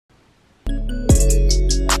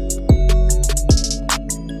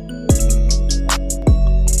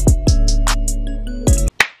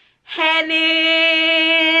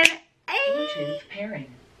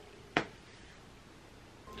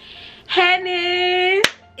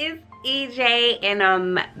GeezEJ, and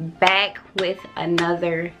I'm back with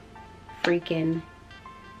another freaking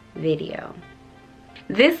video.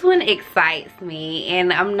 This one excites me,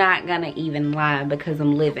 and I'm not gonna even lie because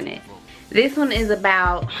I'm living it. This one is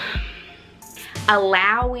about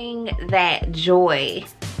allowing that joy,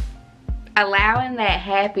 allowing that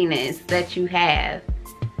happiness that you have,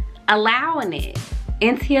 allowing it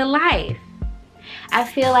into your life. I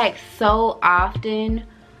feel like so often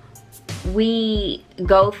we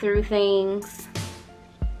go through things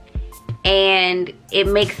and it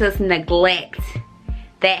makes us neglect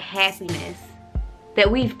that happiness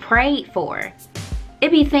that we've prayed for.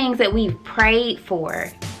 It be things that we've prayed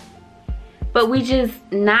for, but we just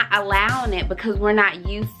not allowing it because we're not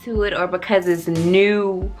used to it, or because it's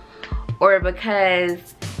new, or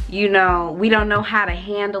because, you know, we don't know how to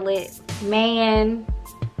handle it. Man,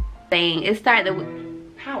 it started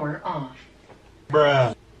with power off.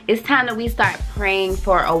 Bruh. It's time that we start praying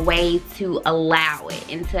for a way to allow it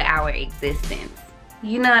into our existence.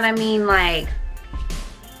 You know what I mean? Like,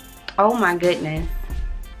 oh my goodness.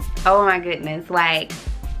 Oh my goodness. Like,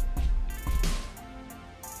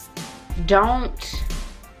 don't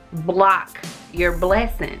block your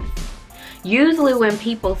blessings. Usually when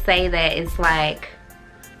people say that, it's like,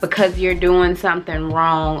 because you're doing something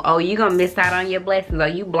wrong, oh, you're gonna miss out on your blessings, or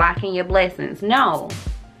you blocking your blessings. No.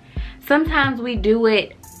 Sometimes we do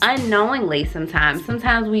it unknowingly.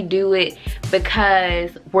 Sometimes we do it because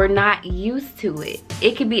we're not used to it.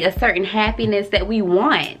 It could be a certain happiness that we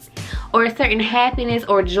want, or a certain happiness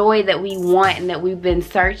or joy that we want and that we've been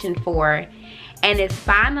searching for, and it's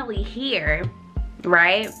finally here,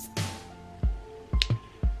 right?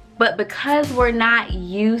 But because we're not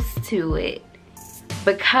used to it,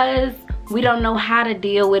 because we don't know how to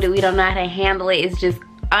deal with it, we don't know how to handle it, it's just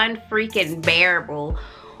unfreaking bearable,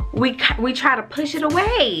 we try to push it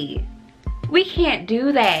away. We can't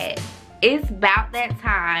do that. It's about that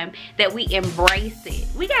time that we embrace it.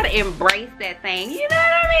 We gotta embrace that thing, you know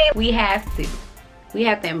what I mean? We have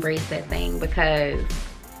to embrace that thing, because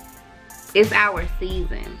it's our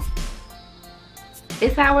season.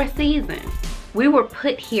 It's our season. We were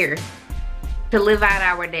put here to live out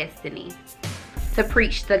our destiny, to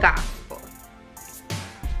preach the gospel,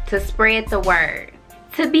 to spread the word,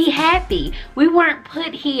 to be happy. We weren't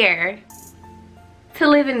put here to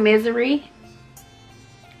live in misery.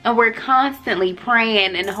 And we're constantly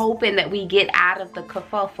praying and hoping that we get out of the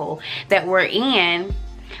kerfuffle that we're in.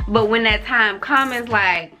 But when that time comes, it's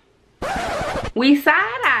like, we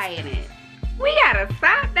side-eyeing it. We gotta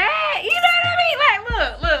stop that. You know what I mean? Like,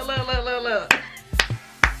 look. Look,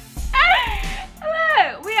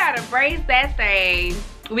 we gotta brace that thing.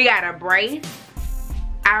 We gotta brace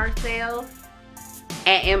ourselves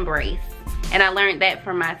and embrace. And I learned that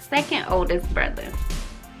from my second oldest brother.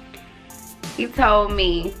 He told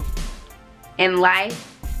me, in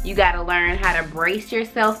life, you gotta learn how to brace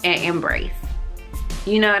yourself and embrace.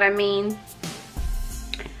 You know what I mean?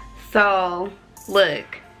 So, look,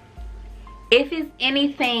 if it's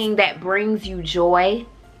anything that brings you joy,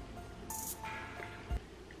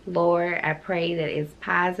 Lord, I pray that it's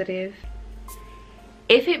positive.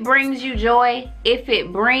 If it brings you joy,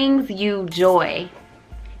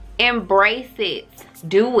 embrace it,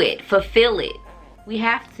 do it, fulfill it. We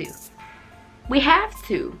have to. We have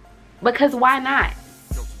to, because why not?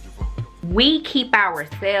 We keep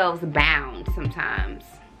ourselves bound sometimes.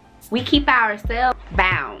 We keep ourselves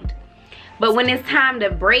bound. But when it's time to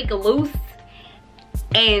break loose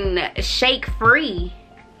and shake free,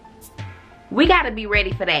 we gotta be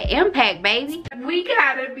ready for that impact, baby. We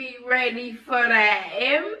gotta be ready for that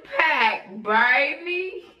impact,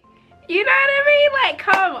 baby. You know what I mean? Like,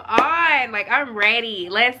 come on. Like, I'm ready.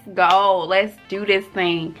 Let's go. Let's do this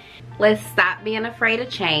thing. Let's stop being afraid of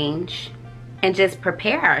change and just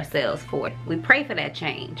prepare ourselves for it. We pray for that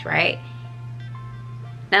change, right?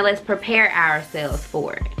 Now let's prepare ourselves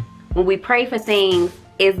for it. When we pray for things,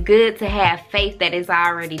 it's good to have faith that it's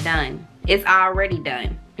already done. It's already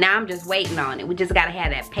done. Now I'm just waiting on it. We just gotta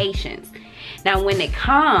have that patience. Now when it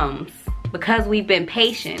comes, because we've been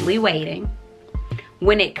patient, we waiting.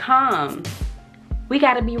 When it comes, we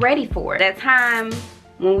gotta be ready for it. That time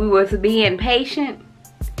when we was being patient,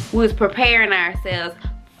 we was preparing ourselves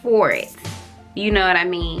for it. You know what I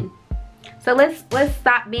mean? So let's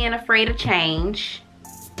stop being afraid of change.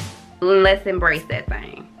 Let's embrace that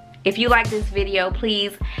thing. If you like this video,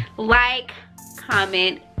 please like,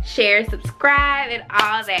 comment, share, subscribe, and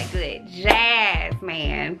all that good jazz,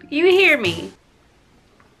 man. You hear me?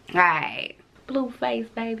 Alright. Blue face,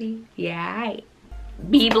 baby. Yeah, alright.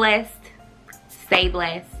 Be blessed. Stay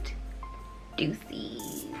blessed. Deuces.